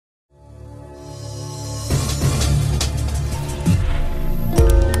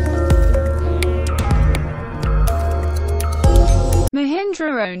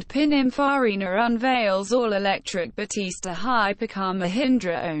Mahindra-owned Pininfarina unveils all-electric Battista hypercar.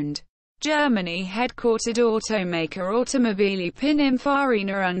 Mahindra-owned Germany-headquartered automaker Automobili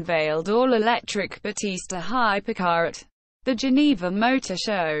Pininfarina unveiled all-electric Battista hypercar at the Geneva Motor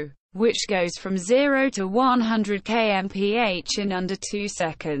Show, which goes from 0 to 100 kmph in under 2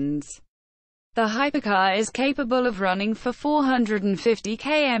 seconds. The hypercar is capable of running for 450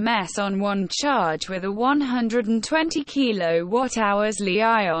 km on one charge with a 120 kWh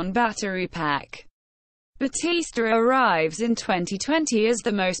Li-ion battery pack. Battista arrives in 2020 as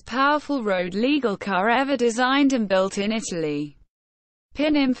the most powerful road-legal car ever designed and built in Italy.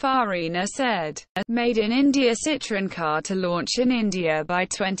 Pininfarina said, "Made in India Citroen car to launch in India by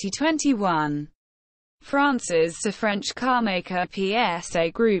 2021. France's French carmaker PSA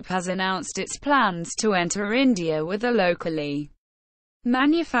Group has announced its plans to enter India with a locally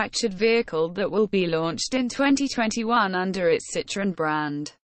manufactured vehicle that will be launched in 2021 under its Citroen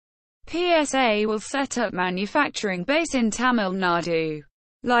brand. PSA will set up manufacturing base in Tamil Nadu,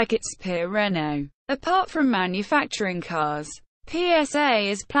 like its peer Renault. Apart from manufacturing cars, PSA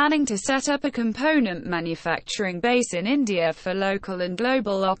is planning to set up a component manufacturing base in India for local and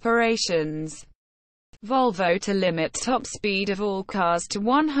global operations." Volvo to limit top speed of all cars to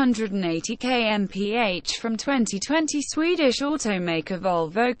 180 kmph from 2020. Swedish automaker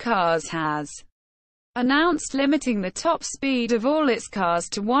Volvo Cars has announced limiting the top speed of all its cars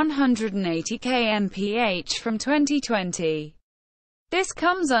to 180 kmph from 2020. This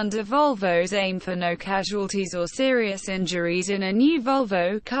comes under Volvo's aim for no casualties or serious injuries in a new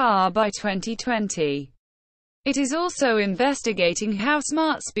Volvo car by 2020. It is also investigating how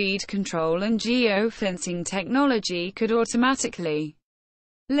smart speed control and geofencing technology could automatically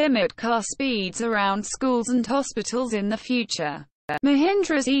limit car speeds around schools and hospitals in the future.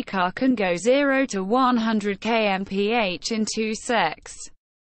 Mahindra's e-car can go 0 to 100 kmph in 2 seconds.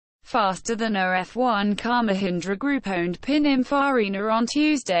 Faster than a F1 car. Mahindra Group-owned Pininfarina on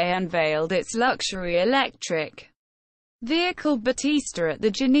Tuesday unveiled its luxury electric vehicle Battista at the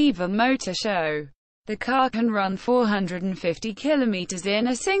Geneva Motor Show. The car can run 450 km in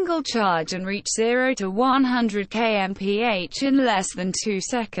a single charge and reach 0 to 100 kmph in less than 2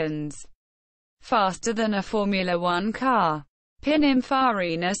 seconds. Faster than a Formula One car.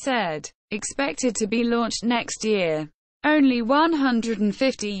 Pininfarina said. Expected to be launched next year. Only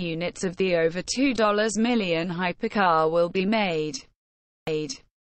 150 units of the over $2 million hypercar will be made.